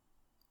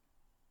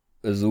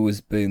there's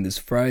always been this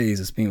phrase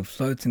that's been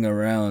floating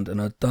around,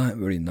 and I don't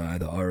really know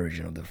the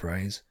origin of the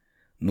phrase,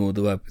 nor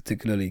do I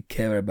particularly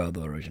care about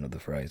the origin of the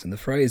phrase. And the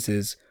phrase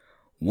is,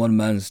 one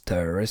man's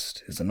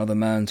terrorist is another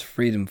man's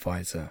freedom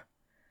fighter.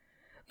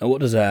 Now,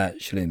 what does that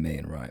actually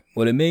mean, right?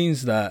 Well, it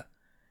means that,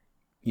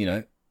 you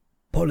know,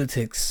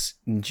 politics,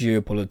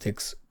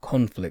 geopolitics,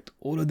 conflict,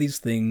 all of these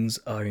things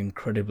are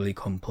incredibly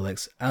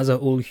complex, as are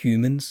all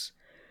humans.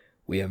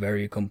 We are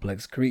very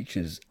complex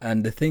creatures,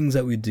 and the things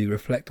that we do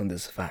reflect on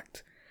this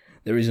fact.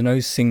 There is no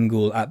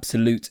single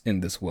absolute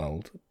in this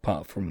world,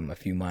 apart from a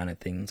few minor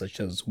things, such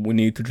as we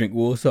need to drink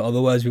water,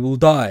 otherwise we will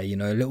die,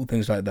 little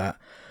things like that.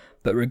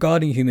 But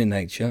regarding human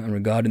nature and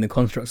regarding the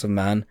constructs of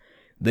man,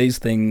 these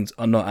things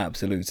are not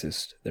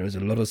absolutist. There is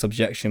a lot of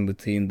subjection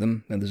between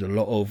them, and there's a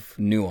lot of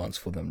nuance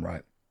for them,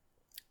 right?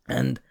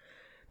 And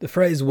the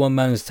phrase one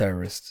man's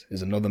terrorist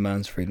is another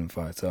man's freedom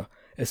fighter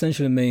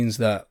essentially means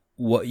that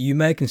what you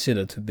may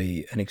consider to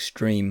be an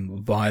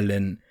extreme,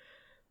 violent,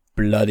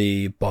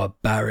 bloody,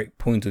 barbaric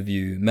point of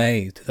view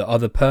may, to the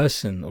other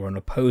person or an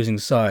opposing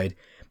side,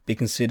 be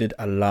considered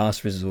a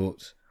last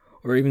resort,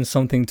 or even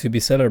something to be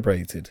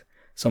celebrated,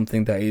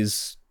 something that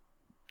is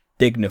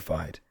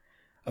dignified,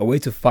 a way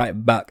to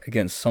fight back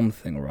against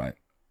something, right?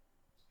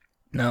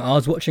 Now, I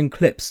was watching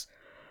clips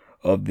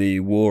of the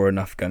war in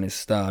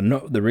Afghanistan,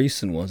 not the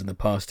recent ones in the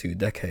past 2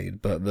 decades,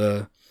 but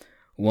the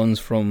ones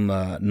from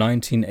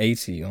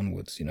 1980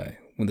 onwards,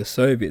 when the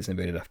Soviets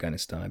invaded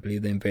Afghanistan. I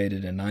believe they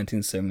invaded in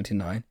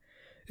 1979,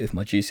 if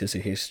my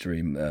GCSE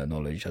history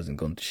knowledge hasn't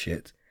gone to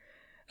shit.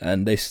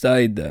 And they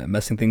stayed there,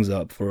 messing things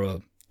up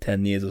for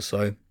 10 years or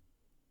so,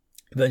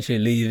 eventually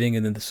leaving,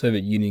 and then the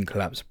Soviet Union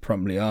collapsed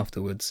promptly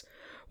afterwards.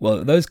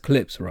 Well, those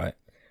clips, right,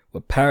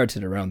 were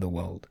parroted around the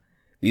world.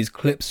 These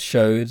clips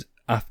showed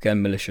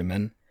Afghan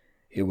militiamen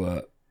who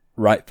were,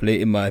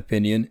 rightfully, in my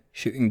opinion,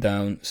 shooting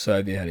down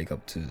Soviet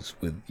helicopters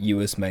with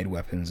US-made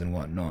weapons and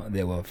whatnot.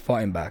 They were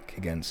fighting back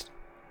against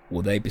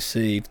what they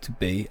perceived to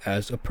be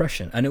as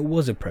oppression, and it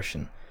was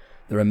oppression.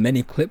 There are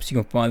many clips, you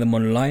can find them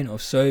online,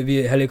 of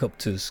Soviet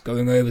helicopters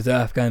going over to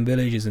Afghan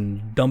villages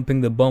and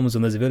dumping the bombs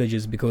on those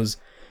villages because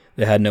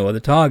they had no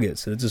other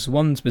targets. So there's just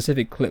one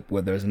specific clip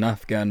where there's an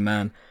Afghan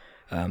man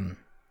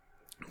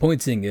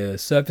pointing a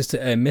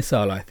surface-to-air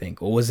missile, I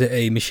think, or was it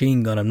a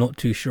machine gun? I'm not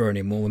too sure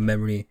anymore. My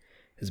memory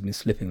has been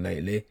slipping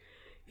lately.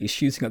 He's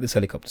shooting at this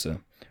helicopter,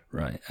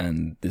 right?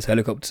 And this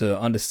helicopter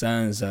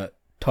understands that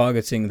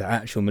targeting the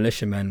actual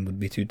militiamen would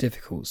be too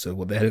difficult. So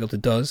what the helicopter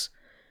does,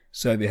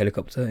 Soviet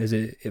helicopter, is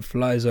it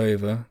flies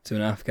over to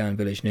an Afghan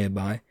village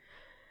nearby,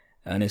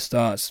 and it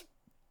starts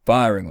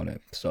firing on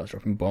it, starts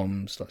dropping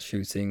bombs, starts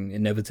shooting.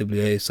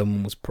 Inevitably,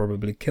 someone was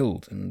probably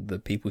killed, and the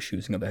people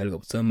shooting at the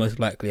helicopter most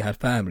likely had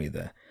family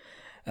there.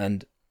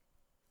 And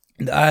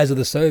in the eyes of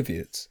the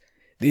Soviets,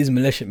 these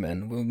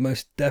militiamen were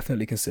most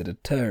definitely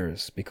considered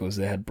terrorists because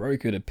they had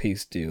brokered a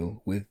peace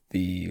deal with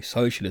the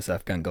socialist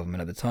Afghan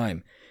government at the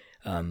time.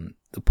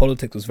 The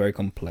politics was very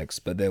complex,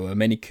 but there were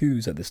many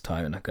coups at this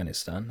time in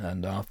Afghanistan,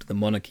 and after the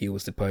monarchy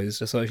was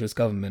deposed, the socialist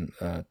government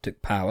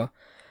took power,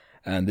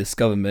 and this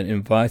government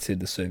invited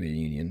the Soviet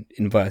Union,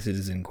 invited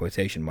is in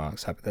quotation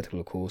marks, hypothetical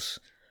of course,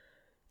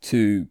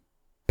 to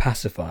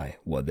pacify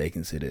what they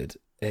considered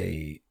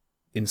a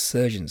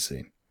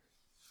insurgency.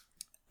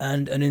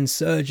 And an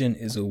insurgent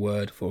is a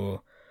word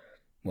for,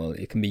 well,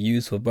 it can be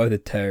used for both a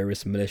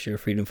terrorist, militia,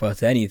 freedom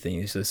fighter, anything.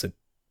 It's just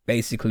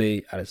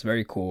basically, at its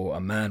very core,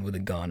 a man with a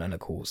gun and a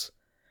cause.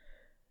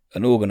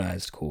 An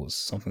organised cause,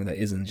 something that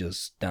isn't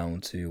just down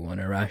to one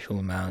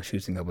irrational man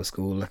shooting up a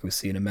school like we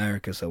see in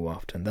America so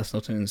often. That's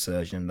not an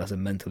insurgent, that's a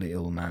mentally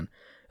ill man.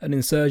 An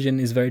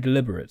insurgent is very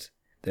deliberate.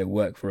 They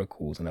work for a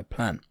cause and a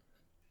plan.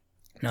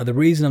 Now, the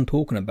reason I'm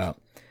talking about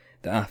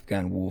the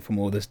Afghan war from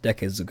all those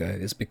decades ago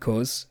is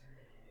because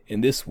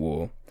in this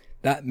war,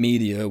 that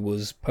media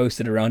was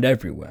posted around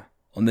everywhere.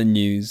 On the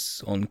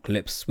news, on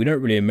clips. We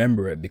don't really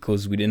remember it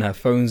because we didn't have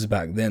phones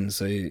back then,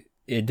 so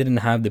it didn't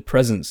have the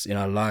presence in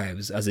our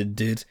lives as it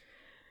did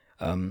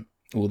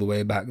all the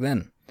way back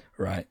then,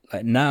 right?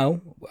 Like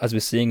now, as we're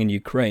seeing in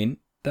Ukraine,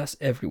 that's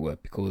everywhere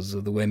because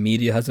of the way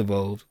media has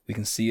evolved. We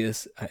can see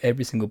us at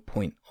every single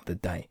point of the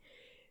day.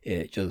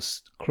 It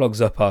just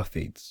clogs up our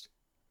feeds.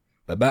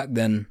 But back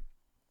then,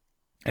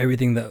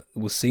 everything that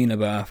was seen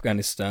about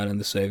Afghanistan and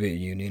the Soviet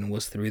Union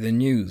was through the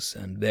news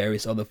and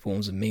various other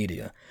forms of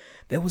media.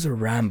 There was a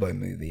Rambo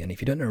movie, and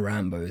if you don't know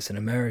Rambo, it's an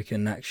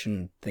American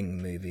action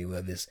thing movie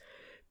where this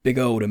big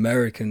old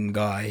American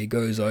guy, he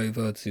goes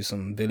over to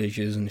some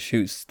villages and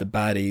shoots the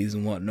baddies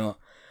and whatnot.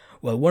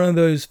 Well, one of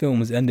those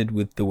films ended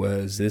with the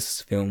words,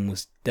 this film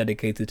was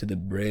dedicated to the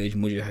brave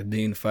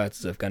Mujahideen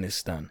fighters of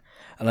Afghanistan.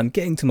 And I'm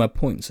getting to my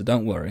point, so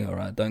don't worry,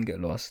 alright, don't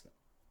get lost.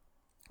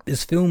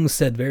 This film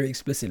said very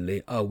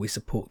explicitly, we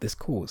support this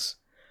cause,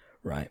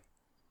 right?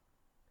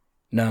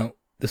 Now,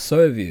 the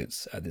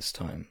Soviets at this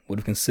time would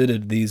have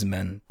considered these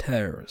men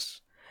terrorists,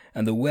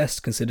 and the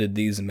West considered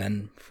these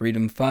men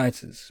freedom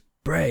fighters,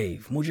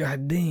 brave,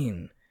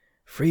 Mujahideen,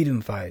 freedom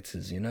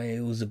fighters,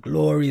 it was a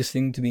glorious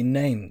thing to be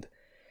named.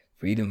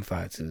 Freedom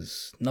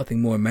fighters,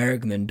 nothing more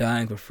American than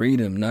dying for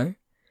freedom, no?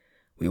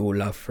 We all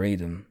love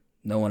freedom.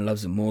 No one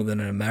loves it more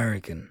than an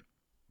American.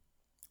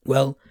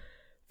 Well,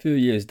 a few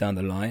years down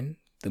the line,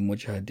 the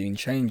Mujahideen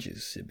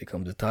changes. It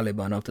becomes the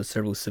Taliban after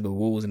several civil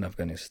wars in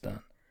Afghanistan.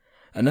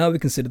 And now we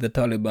consider the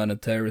Taliban a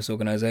terrorist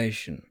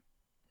organization.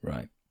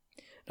 Right.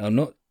 Now, I'm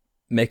not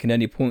making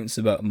any points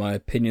about my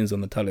opinions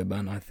on the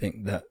Taliban. I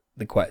think that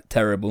they're quite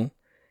terrible.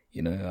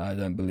 You know, I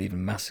don't believe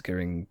in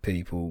massacring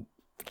people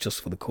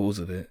just for the cause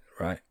of it,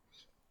 right?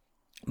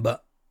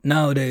 But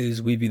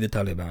nowadays, we view the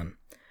Taliban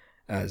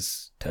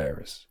as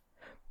terrorists.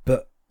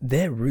 But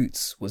their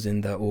roots was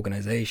in that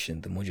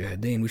organization, the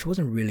Mujahideen, which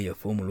wasn't really a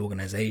formal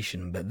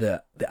organization, but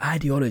the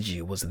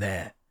ideology was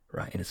there,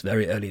 right, in its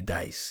very early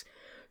days.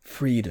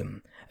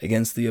 Freedom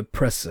against the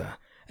oppressor,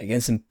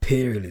 against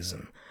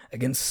imperialism,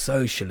 against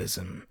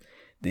socialism.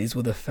 These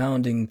were the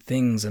founding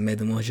things that made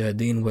the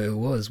Mujahideen what it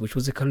was, which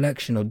was a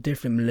collection of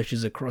different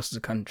militias across the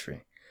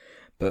country.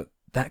 But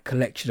that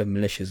collection of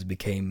militias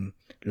became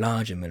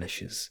larger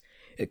militias.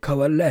 It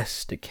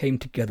coalesced, it came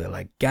together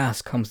like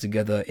gas comes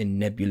together in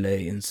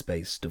nebulae in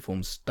space to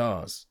form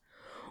stars,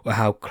 or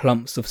how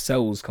clumps of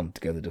cells come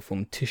together to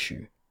form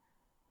tissue.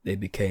 They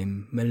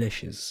became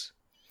militias.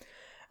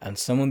 And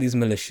some of these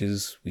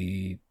militias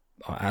we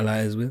are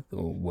allies with,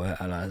 or were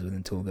allies with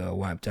until they were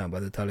wiped out by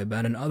the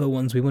Taliban, and other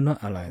ones we were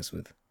not allies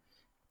with,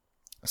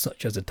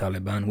 such as the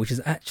Taliban, which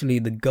is actually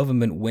the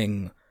government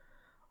wing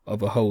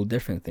of a whole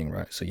different thing,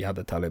 right? So you have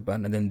the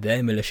Taliban, and then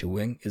their militia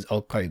wing is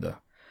Al-Qaeda.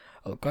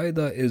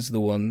 Al-Qaeda is the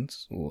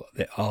ones, or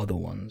they are the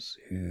ones,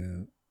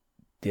 who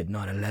did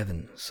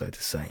 9/11, so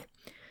to say.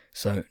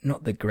 So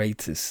not the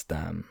greatest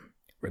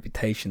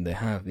reputation they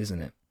have,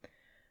 isn't it?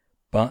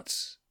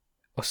 But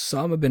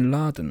Osama bin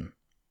Laden,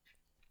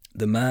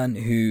 the man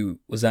who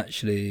was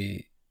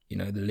actually, you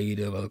know, the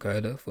leader of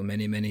Al-Qaeda for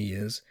many, many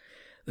years,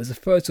 there's a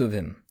photo of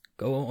him.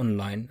 Go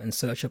online and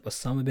search up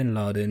Osama bin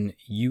Laden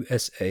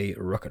USA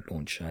rocket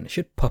launcher, and it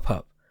should pop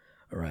up,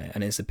 alright?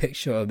 And it's a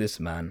picture of this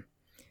man,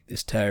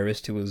 this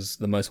terrorist who was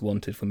the most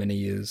wanted for many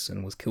years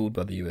and was killed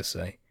by the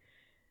USA.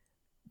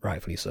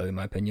 Rightfully so, in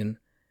my opinion.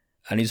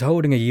 And he's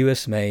holding a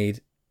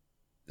US-made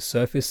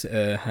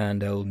surface-to-air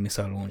handheld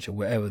missile launcher,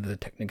 whatever the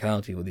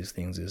technicality of these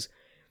things is.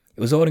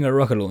 It was holding a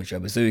rocket launcher, a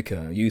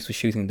bazooka, used for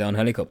shooting down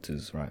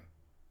helicopters, right?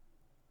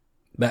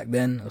 Back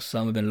then,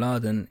 Osama bin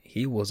Laden,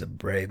 he was a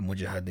brave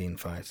Mujahideen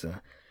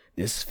fighter.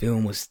 This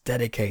film was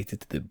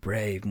dedicated to the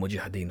brave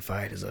Mujahideen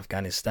fighters of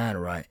Afghanistan,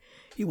 right?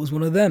 He was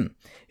one of them.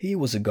 He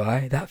was a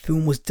guy that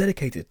film was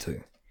dedicated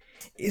to.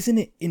 Isn't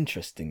it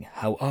interesting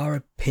how our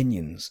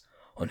opinions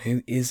on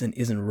who is and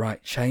isn't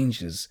right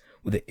changes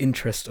with the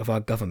interest of our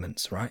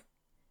governments, right?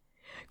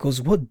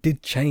 Because what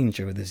did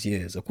change over these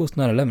years? Of course,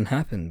 9/11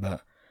 happened,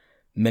 but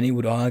many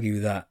would argue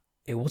that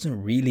it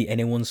wasn't really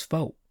anyone's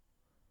fault,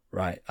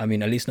 right? I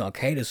mean, at least not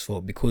Al-Qaeda's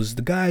fault, because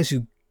the guys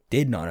who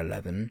did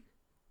 9/11,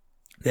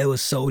 they were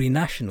Saudi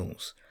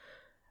nationals.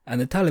 And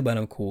the Taliban,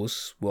 of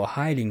course, were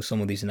hiding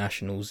some of these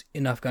nationals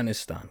in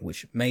Afghanistan,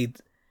 which made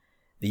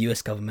the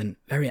US government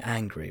very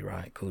angry,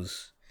 right?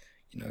 Because,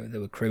 you know, they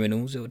were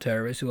criminals, they were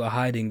terrorists who were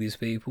hiding these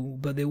people,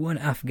 but they weren't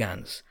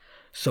Afghans.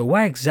 So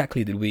why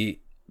exactly did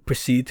we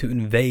proceed to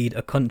invade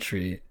a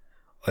country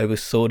over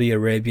Saudi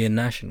Arabian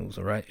nationals,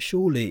 alright?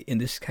 Surely, in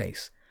this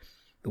case,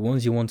 the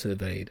ones you want to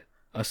invade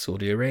are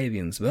Saudi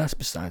Arabians, but that's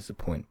besides the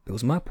point.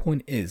 Because my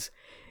point is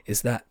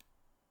that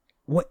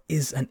what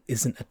is and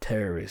isn't a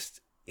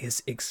terrorist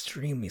is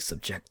extremely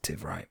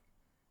subjective, right?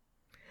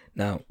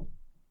 Now,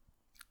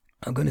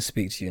 I'm going to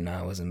speak to you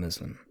now as a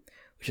Muslim,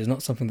 which is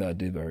not something that I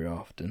do very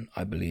often.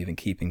 I believe in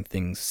keeping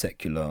things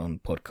secular on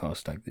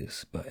podcasts like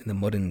this, but in the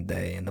modern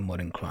day and the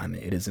modern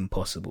climate, it is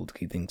impossible to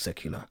keep things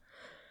secular.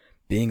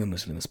 Being a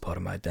Muslim is part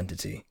of my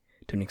identity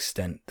to an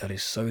extent that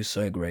is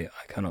so great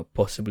I cannot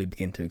possibly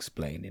begin to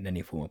explain in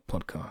any form of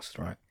podcast,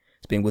 right?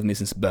 It's been with me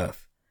since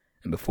birth,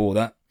 and before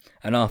that,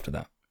 and after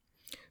that.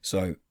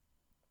 So,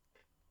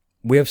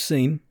 we have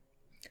seen,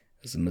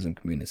 as a Muslim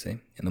community,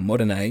 in the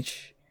modern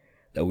age,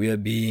 that we are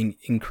being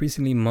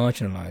increasingly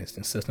marginalized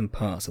in certain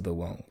parts of the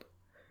world.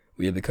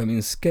 We are becoming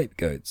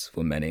scapegoats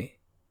for many.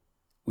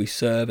 We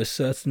serve a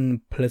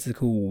certain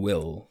political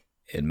will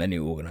in many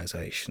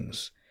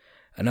organizations.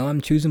 And now I'm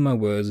choosing my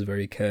words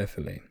very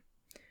carefully.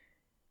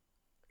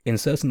 In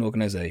certain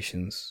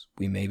organizations,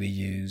 we may be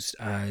used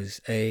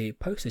as a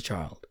poster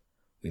child.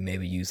 We may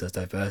be used as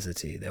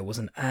diversity. There was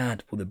an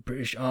ad for the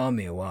British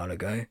Army a while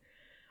ago.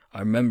 I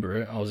remember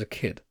it, I was a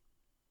kid.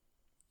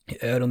 It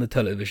aired on the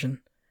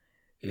television.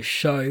 It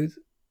showed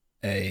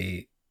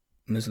a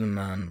Muslim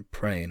man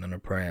praying on a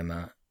prayer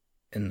mat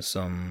in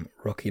some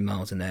rocky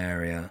mountain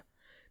area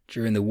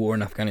during the war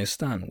in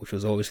Afghanistan, which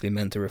was obviously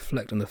meant to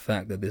reflect on the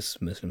fact that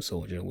this Muslim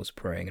soldier was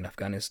praying in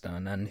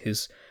Afghanistan, and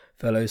his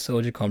fellow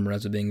soldier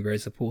comrades were being very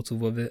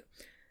supportive of it.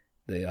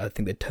 I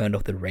think they turned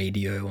off the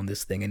radio on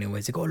this thing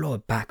anyways. It got a lot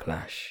of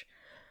backlash,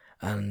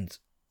 and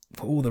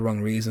for all the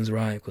wrong reasons,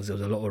 right? Because there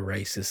was a lot of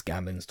racist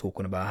gammons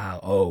talking about how,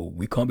 oh,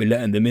 we can't be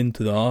letting them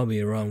into the army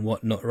and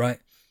whatnot, right?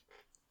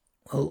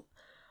 Well,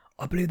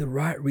 I believe the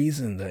right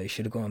reason that it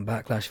should have gotten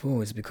backlash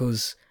for is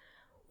because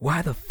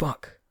why the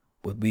fuck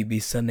would we be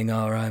sending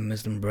our own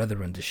Muslim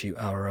brethren to shoot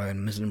our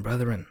own Muslim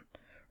brethren,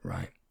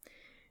 right?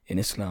 In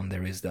Islam,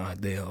 there is the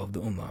idea of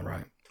the Ummah,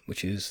 right?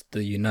 Which is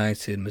the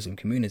united Muslim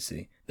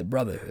community, the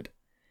brotherhood.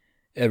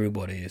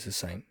 Everybody is the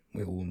same.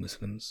 We're all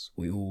Muslims.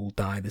 We all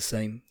die the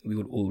same. We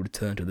will all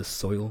return to the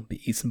soil,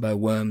 be eaten by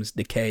worms,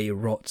 decay,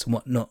 rot, and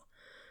whatnot.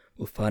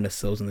 We'll find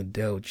ourselves on the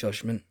day of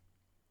judgment.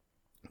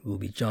 We'll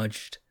be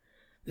judged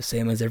the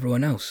same as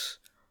everyone else,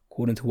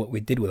 according to what we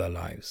did with our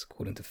lives,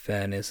 according to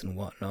fairness and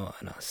whatnot,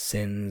 and our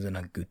sins and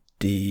our good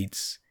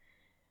deeds.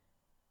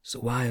 So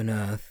why on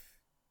earth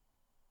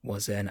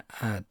was there an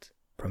ad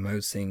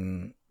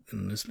promoting the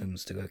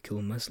Muslims to go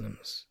kill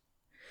Muslims?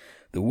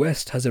 The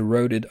West has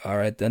eroded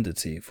our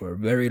identity for a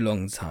very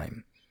long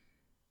time.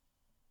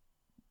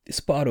 It's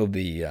part of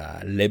the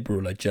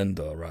liberal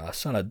agenda, right? I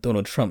sound like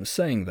Donald Trump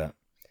saying that.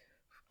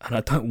 And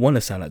I don't want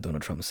to sound like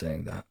Donald Trump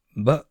saying that.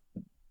 But,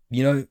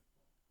 you know,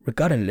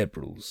 regarding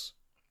liberals,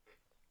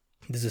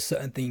 there's a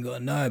certain thing you got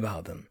to know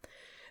about them.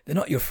 They're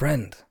not your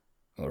friend,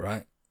 all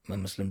right? My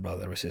Muslim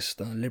brother or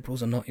sister.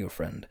 Liberals are not your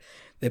friend.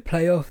 They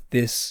play off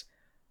this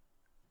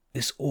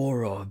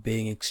aura of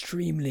being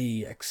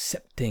extremely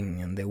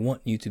accepting, and they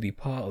want you to be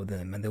part of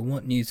them, and they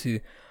want you to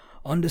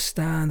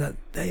understand that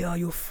they are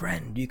your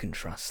friend. You can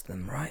trust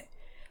them, right?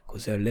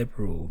 Because they're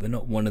liberal. They're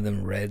not one of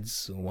them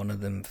Reds or one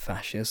of them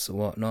fascists or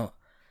whatnot.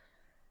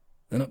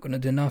 They're not going to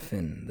do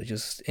nothing. They're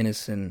just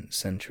innocent,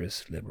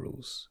 centrist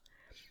liberals.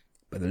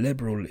 But the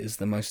liberal is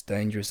the most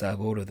dangerous out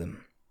of all of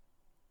them.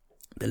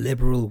 The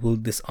liberal will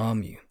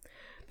disarm you.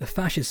 The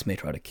fascists may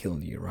try to kill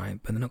you, right?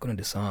 But they're not going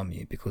to disarm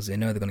you because they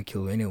know they're going to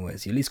kill you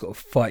anyways. You at least got a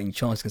fighting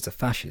chance against a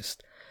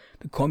fascist.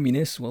 The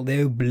communists, well,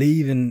 they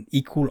believe in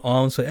equal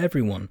arms for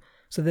everyone.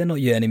 So they're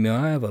not your enemy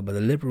either. But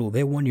the liberal,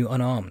 they want you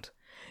unarmed.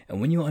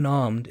 And when you're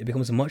unarmed, it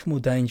becomes much more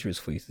dangerous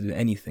for you to do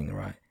anything,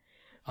 right?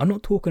 I'm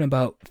not talking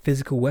about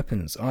physical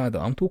weapons either.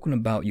 I'm talking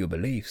about your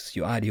beliefs,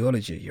 your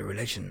ideology, your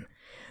religion.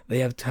 They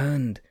have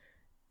turned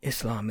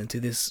Islam into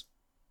this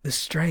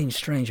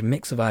strange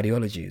mix of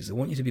ideologies. They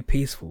want you to be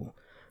peaceful.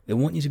 They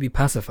want you to be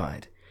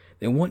pacified.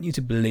 They want you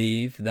to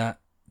believe that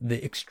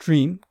the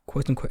extreme,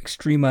 quote unquote,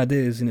 extreme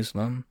ideas in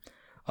Islam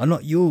are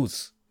not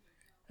yours.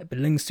 It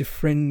belongs to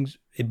fringe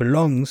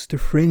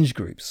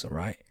groups, all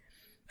right?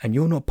 And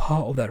you're not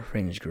part of that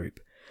fringe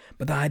group.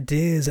 But the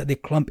ideas that they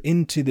clump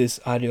into this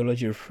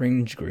ideology of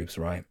fringe groups,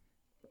 right?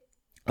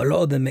 A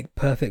lot of them make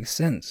perfect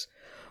sense.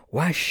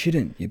 Why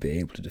shouldn't you be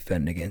able to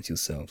defend against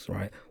yourselves,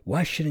 right?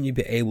 Why shouldn't you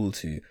be able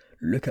to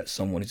look at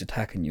someone who's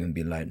attacking you and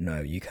be like,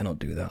 no, you cannot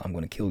do that. I'm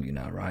going to kill you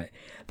now, right?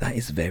 That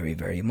is very,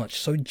 very much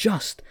so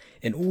just.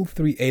 In all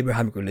three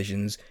Abrahamic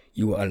religions,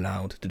 you are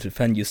allowed to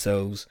defend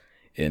yourselves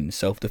in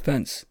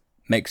self-defense.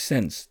 Makes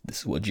sense.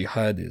 This is what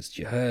jihad is.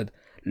 Jihad,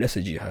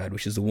 lesser jihad,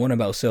 which is the one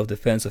about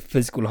self-defense of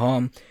physical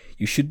harm.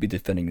 You should be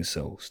defending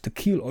yourselves. To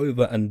keel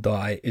over and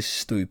die is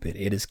stupid.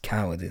 It is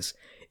cowardice.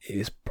 It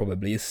is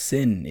probably a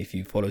sin if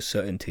you follow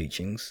certain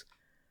teachings.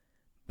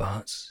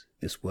 But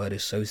this word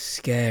is so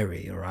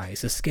scary, alright?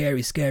 It's a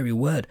scary, scary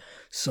word.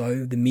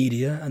 So the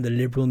media and the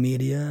liberal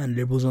media and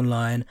liberals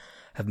online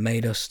have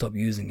made us stop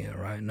using it,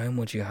 alright? No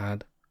more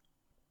jihad.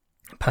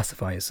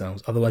 Pacify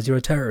yourselves. Otherwise you're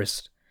a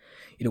terrorist.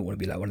 You don't want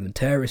to be like one of the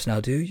terrorists now,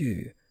 do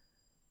you?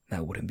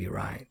 That wouldn't be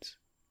right.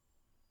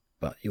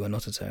 But you are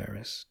not a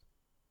terrorist.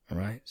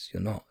 Alright?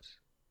 You're not.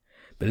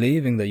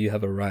 Believing that you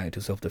have a right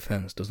to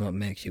self-defense does not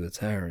make you a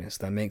terrorist.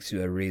 That makes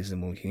you a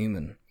reasonable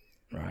human.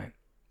 Right?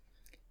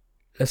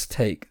 Let's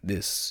take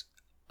this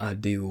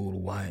ideal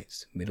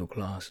white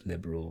middle-class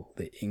liberal,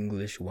 the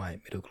English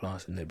white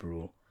middle-class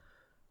liberal.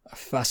 A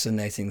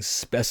fascinating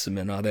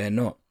specimen, are they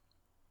not?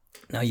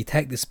 Now you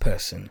take this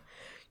person,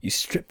 you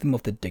strip them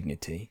of their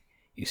dignity,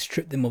 you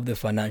strip them of their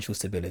financial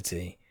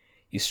stability,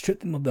 you strip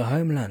them of their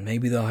homeland.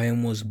 Maybe their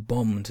home was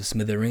bombed to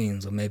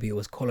smithereens, or maybe it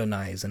was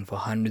colonized and for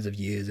hundreds of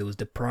years it was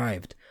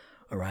deprived.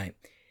 Alright?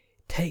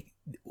 Take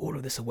all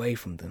of this away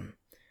from them.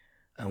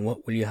 And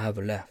what will you have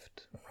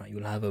left? Alright?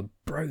 You'll have a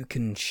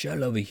broken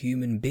shell of a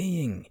human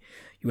being.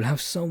 You'll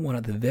have someone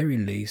at the very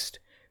least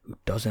who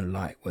doesn't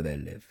like where they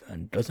live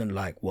and doesn't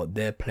like what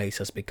their place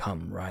has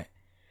become, right?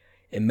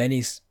 In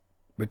many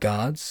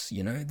regards,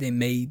 you know, they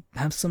may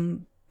have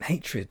some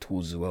hatred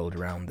towards the world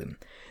around them.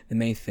 They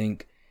may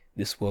think,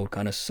 this world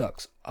kind of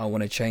sucks. I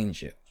want to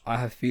change it. I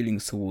have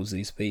feelings towards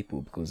these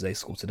people because they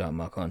sorted out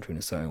my country in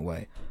a certain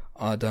way.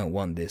 I don't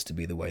want this to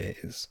be the way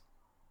it is.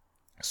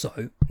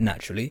 So,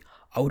 naturally,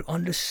 I would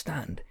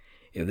understand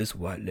if this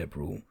white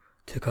liberal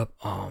took up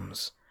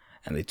arms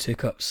and they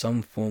took up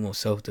some form of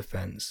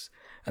self-defense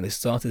and they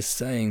started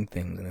saying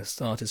things and they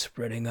started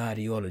spreading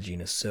ideology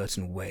in a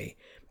certain way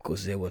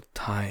because they were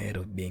tired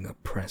of being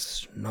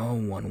oppressed. No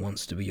one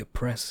wants to be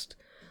oppressed.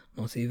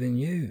 Not even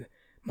you.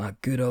 My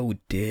good old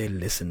dear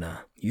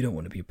listener, you don't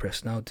want to be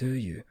oppressed now, do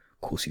you?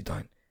 Of course you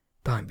don't.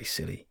 Don't be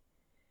silly.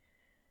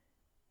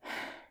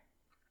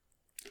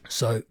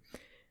 So,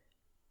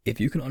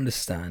 if you can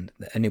understand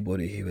that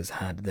anybody who has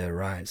had their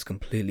rights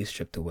completely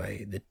stripped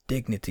away, the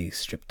dignity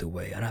stripped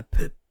away, and I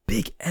put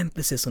big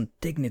emphasis on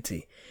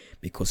dignity,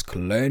 because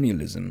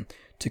colonialism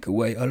took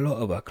away a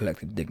lot of our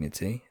collective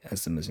dignity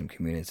as the Muslim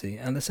community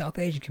and the South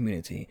Asian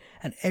community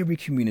and every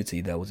community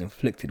that was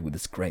inflicted with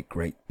this great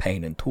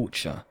pain and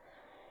torture.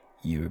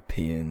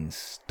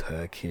 Europeans,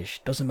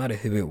 Turkish, doesn't matter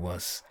who it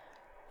was,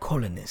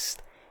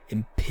 colonist,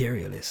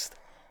 imperialist,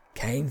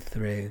 came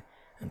through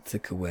and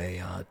took away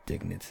our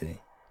dignity.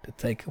 To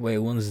take away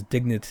one's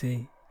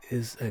dignity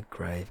is a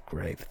grave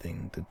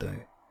thing to do.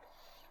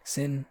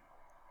 Sin,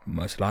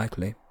 most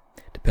likely,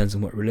 depends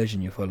on what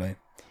religion you follow.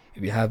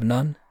 If you have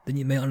none, then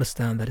you may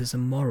understand that it's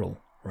immoral,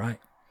 right?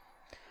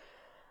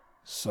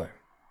 So,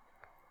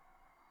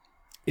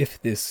 if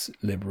this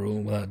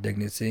liberal without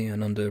dignity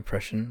and under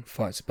oppression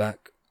fights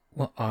back,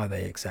 what are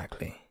they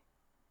exactly?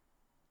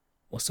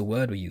 What's the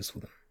word we use for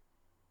them?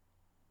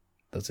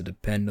 Does it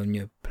depend on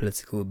your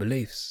political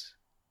beliefs?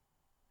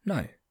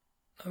 No,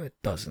 it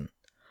doesn't.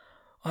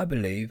 I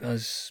believe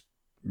as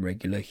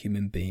regular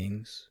human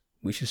beings,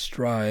 we should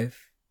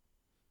strive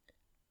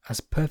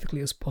as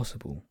perfectly as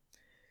possible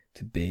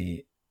to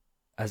be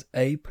as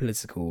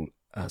apolitical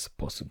as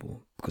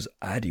possible, because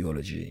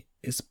ideology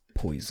is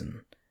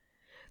poison.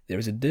 There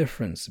is a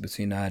difference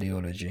between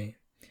ideology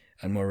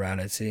and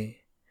morality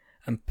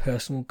and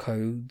personal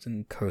codes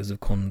and codes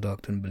of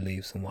conduct and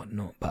beliefs and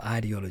whatnot, but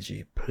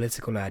ideology,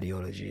 political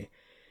ideology,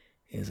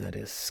 is a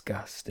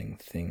disgusting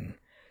thing.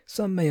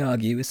 Some may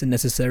argue it's a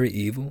necessary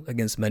evil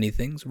against many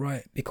things,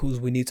 right? Because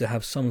we need to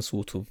have some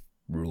sort of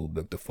rule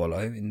book to follow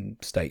in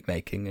state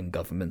making and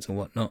governments and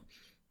whatnot.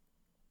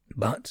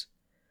 But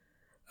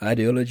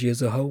ideology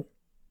as a whole,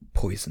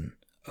 poison.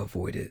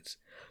 Avoid it.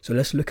 So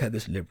let's look at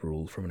this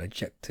liberal from an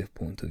objective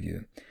point of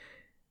view.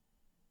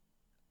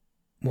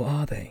 What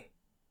are they?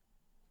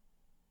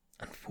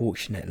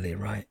 Unfortunately,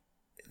 right,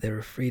 they're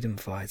a freedom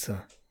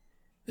fighter.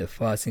 They're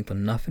fighting for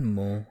nothing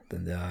more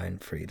than their own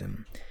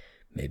freedom.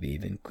 Maybe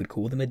even could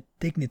call them a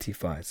dignity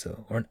fighter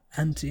or an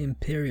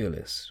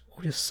anti-imperialist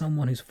or just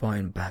someone who's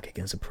fighting back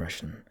against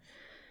oppression.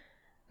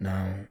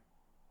 Now,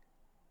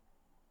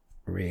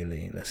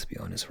 really, let's be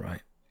honest,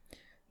 right?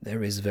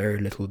 There is very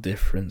little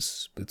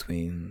difference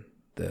between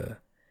the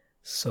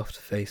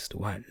soft-faced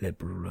white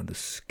liberal and the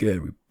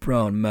scary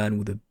brown man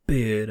with a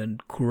beard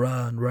and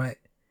Quran, right?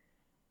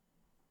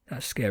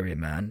 That scary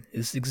man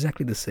is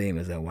exactly the same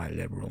as that white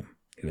liberal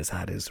who has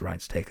had his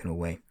rights taken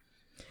away.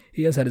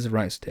 He has had his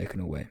rights taken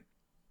away.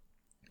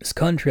 His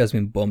country has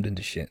been bombed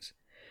into shit.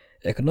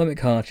 Economic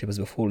hardship has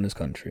befallen his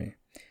country.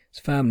 His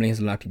family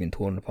has likely been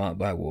torn apart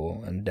by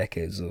war and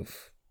decades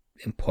of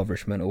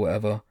impoverishment or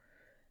whatever.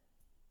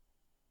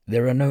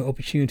 There are no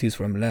opportunities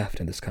for him left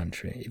in this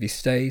country. If he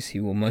stays, he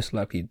will most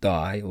likely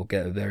die or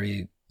get a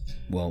very,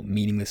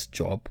 meaningless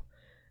job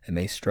and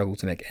may struggle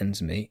to make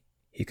ends meet.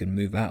 He could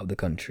move out of the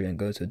country and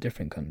go to a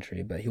different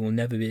country, but he will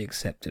never be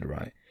accepted,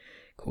 right?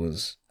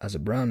 Because as a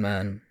brown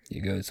man,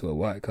 you go to a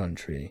white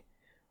country,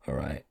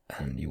 alright,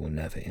 and you will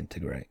never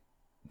integrate.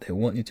 They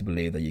want you to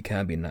believe that you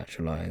can be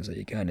naturalized, that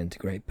you can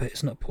integrate, but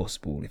it's not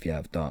possible if you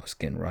have dark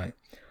skin, right?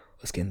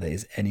 Or skin that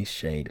is any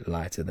shade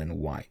lighter than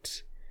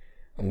white.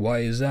 And why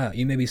is that?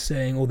 You may be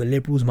saying, the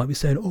liberals might be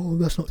saying,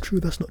 that's not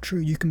true,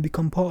 you can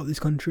become part of this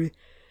country.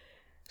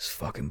 It's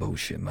fucking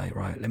bullshit, mate,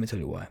 right? Let me tell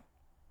you why.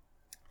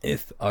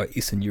 If our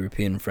Eastern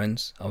European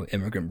friends, our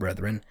immigrant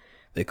brethren,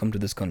 they come to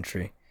this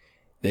country,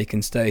 they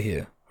can stay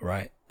here,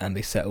 right? And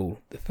they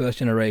settle. The first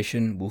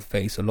generation will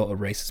face a lot of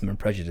racism and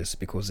prejudice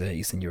because they're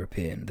Eastern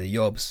European. The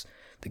Yobs,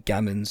 the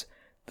Gammons,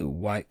 the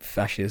white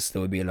fascists,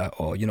 they would be like,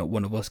 you're not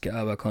one of us, get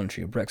out of our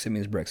country. Brexit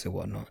means Brexit,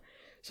 whatnot.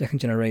 Second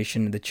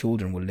generation, the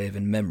children will live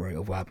in memory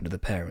of what happened to the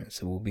parents.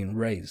 They will be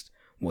raised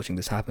watching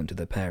this happen to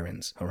their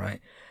parents,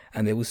 alright?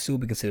 And they will still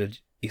be considered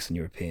Eastern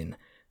European.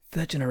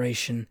 Third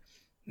generation,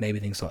 maybe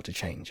things start to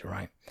change,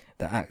 alright?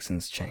 Their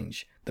accents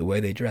change, the way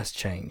they dress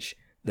change,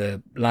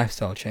 their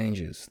lifestyle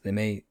changes. They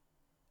may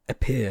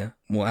appear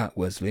more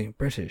outwardly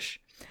British,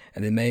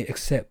 and they may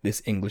accept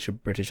this English or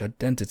British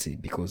identity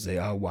because they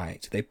are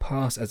white. They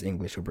pass as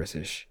English or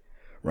British,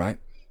 right?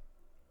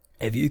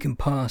 If you can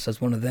pass as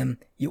one of them,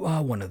 you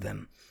are one of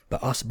them.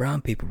 But us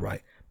brown people,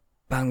 right?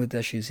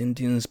 Bangladeshis,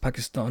 Indians,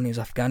 Pakistanis,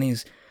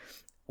 Afghanis,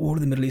 all of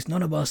the Middle East,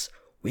 none of us,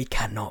 we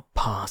cannot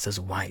pass as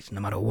white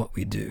no matter what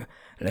we do.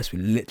 Unless we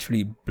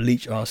literally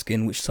bleach our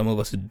skin, which some of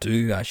us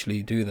do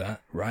actually do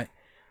that, right?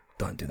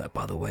 Don't do that,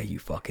 by the way, you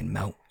fucking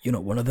melt. You're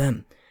not one of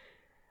them.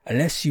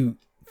 Unless you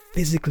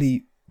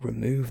physically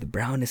remove the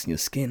brownness in your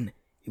skin,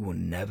 you will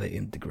never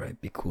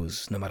integrate,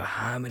 because no matter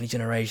how many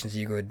generations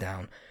you go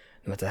down,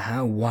 no matter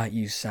how white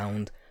you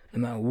sound, no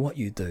matter what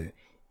you do,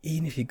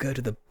 even if you go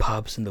to the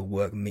pubs and the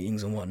work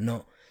meetings and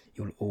whatnot,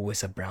 you'll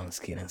always have brown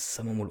skin, and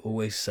someone will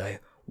always say,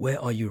 where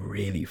are you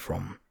really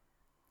from?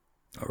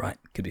 Alright,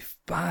 could be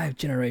 5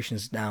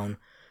 generations down,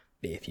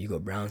 but if you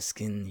got brown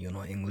skin, you're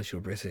not English or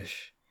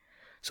British.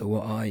 So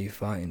what are you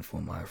fighting for,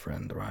 my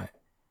friend, right?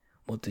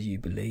 What do you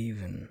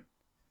believe in?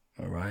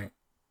 Alright?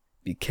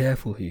 Be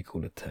careful who you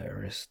call a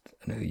terrorist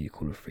and who you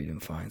call a freedom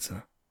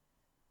fighter.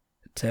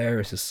 A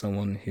terrorist is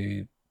someone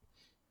who,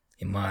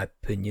 in my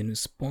opinion, is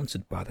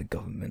sponsored by the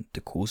government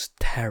to cause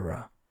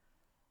terror.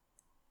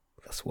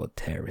 That's what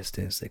terrorist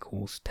is, they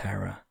cause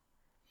terror.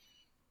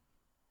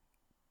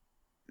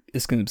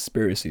 it's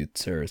conspiracy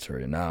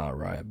territory now,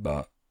 right?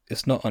 But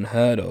it's not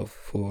unheard of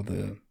for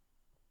the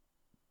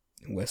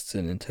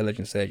Western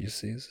intelligence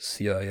agencies,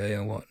 CIA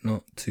and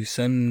whatnot, to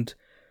send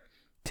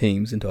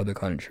teams into other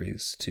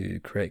countries to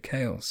create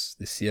chaos.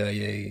 The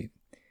CIA,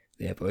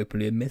 they have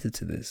openly admitted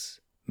to this.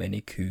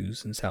 Many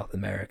coups in South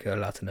America,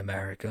 Latin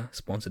America,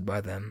 sponsored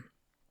by them.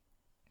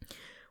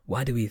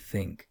 Why do we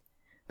think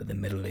that the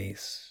Middle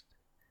East,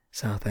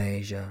 South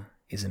Asia,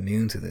 is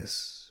immune to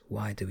this?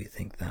 Why do we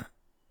think that?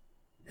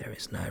 There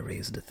is no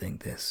reason to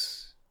think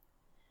this.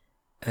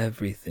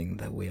 Everything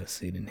that we have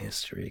seen in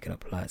history can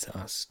apply to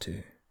us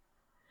too.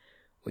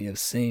 We have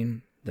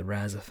seen the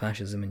rise of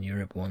fascism in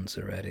Europe once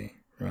already,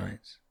 right?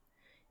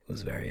 It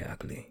was very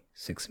ugly.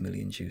 6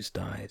 million Jews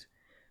died.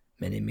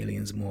 Many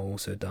millions more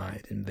also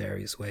died in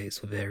various ways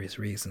for various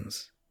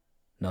reasons.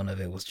 None of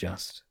it was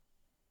just.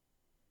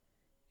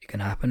 It can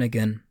happen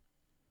again.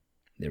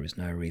 There is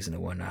no reason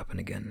it won't happen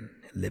again.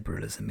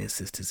 Liberalism is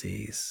this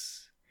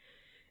disease.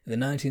 In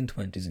the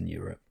 1920s in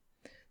Europe,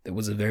 there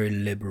was a very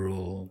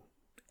liberal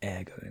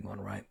air going on,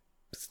 right?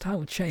 It's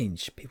time of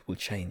change. People will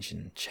change,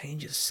 and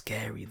change is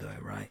scary though,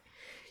 right?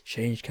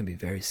 Change can be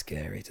very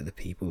scary to the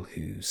people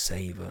who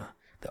savor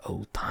the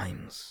old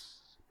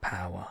times,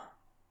 power.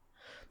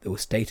 There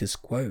was status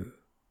quo.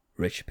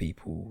 Rich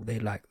people, they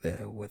like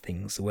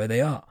things the way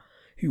they are.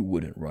 Who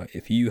wouldn't, right?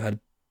 If you had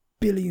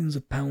billions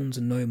of pounds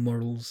and no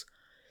morals,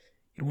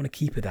 you'd want to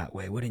keep it that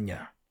way, wouldn't you?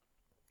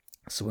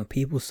 So when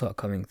people start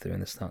coming through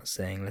and they start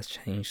saying, let's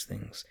change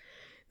things,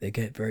 they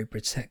get very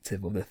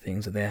protective of the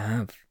things that they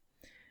have.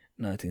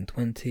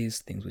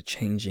 1920s, things were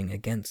changing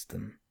against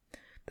them.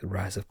 The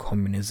rise of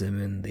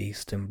communism in the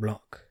Eastern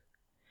Bloc.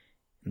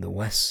 In the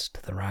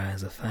West, the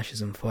rise of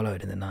fascism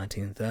followed in the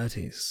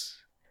 1930s.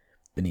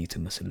 Benito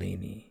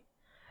Mussolini,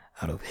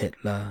 Adolf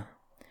Hitler,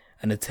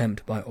 an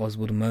attempt by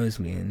Oswald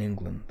Mosley in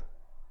England.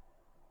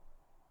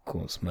 Of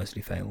course,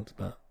 mostly failed,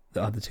 but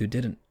the other two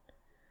didn't.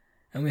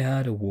 And we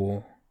had a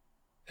war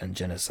and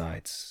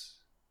genocides.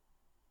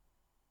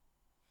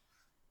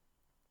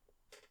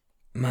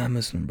 My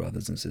Muslim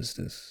brothers and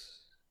sisters,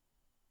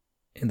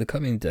 in the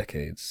coming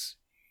decades,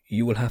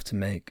 you will have to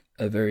make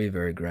a very,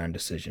 very grand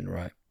decision,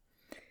 right?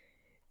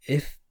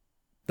 If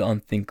the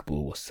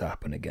unthinkable was to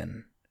happen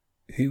again,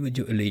 who would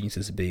your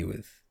allegiances be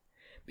with?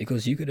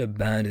 Because you could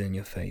abandon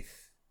your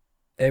faith,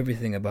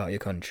 everything about your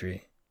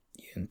country,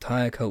 your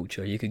entire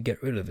culture, you could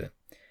get rid of it.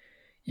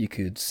 You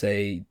could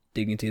say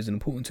dignity is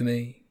important to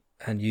me,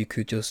 and you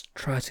could just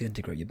try to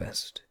integrate your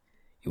best.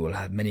 You will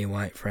have many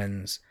white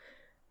friends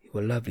who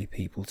are lovely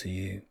people to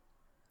you.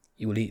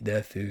 You will eat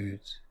their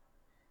food.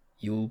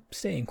 You'll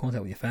stay in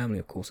contact with your family,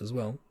 of course, as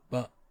well.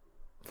 But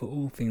for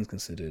all things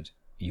considered,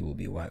 you will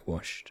be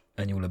whitewashed,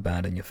 and you will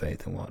abandon your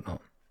faith and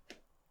whatnot.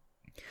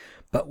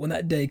 But when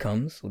that day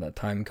comes, or that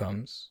time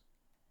comes,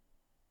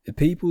 the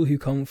people who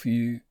come for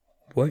you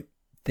won't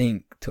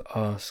think to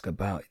ask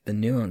about the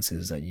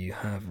nuances that you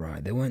have,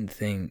 right? They won't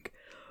think,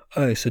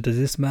 oh, so does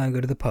this man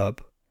go to the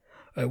pub?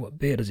 Oh, what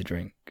beer does he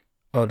drink?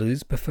 Oh, does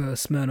he prefer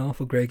Smirnoff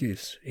or Grey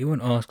Goose? He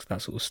won't ask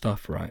that sort of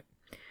stuff, right?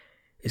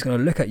 He's going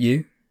to look at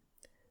you,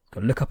 he's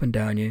going to look up and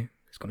down you,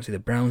 he's going to see the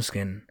brown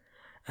skin,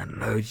 and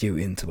load you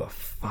into a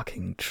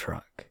fucking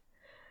truck,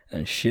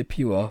 and ship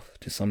you off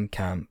to some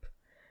camp,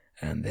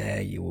 and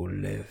there you will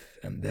live,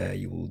 and there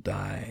you will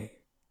die.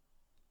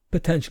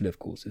 Potentially, of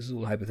course, this is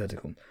all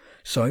hypothetical.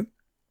 So,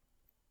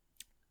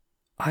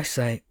 I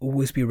say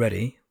always be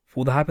ready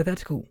for the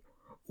hypothetical.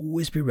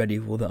 Always be ready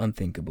for the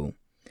unthinkable.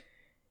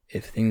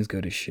 If things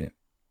go to shit,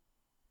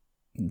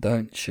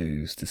 don't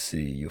choose to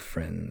see your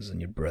friends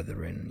and your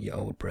brethren, your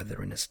old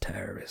brethren, as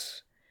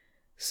terrorists.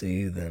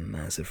 See them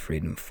as the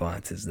freedom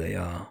fighters they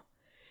are.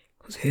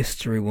 Because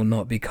history will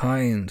not be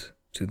kind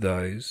to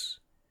those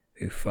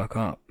who fuck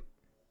up.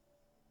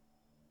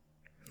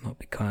 Not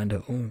be kind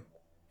at all.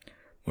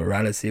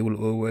 Morality will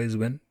always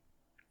win.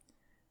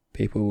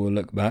 People will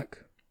look back.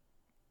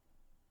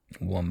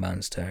 One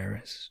man's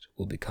terrorist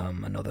will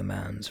become another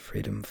man's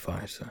freedom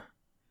fighter.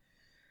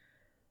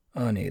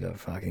 I need a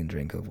fucking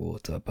drink of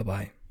water.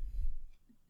 Bye-bye.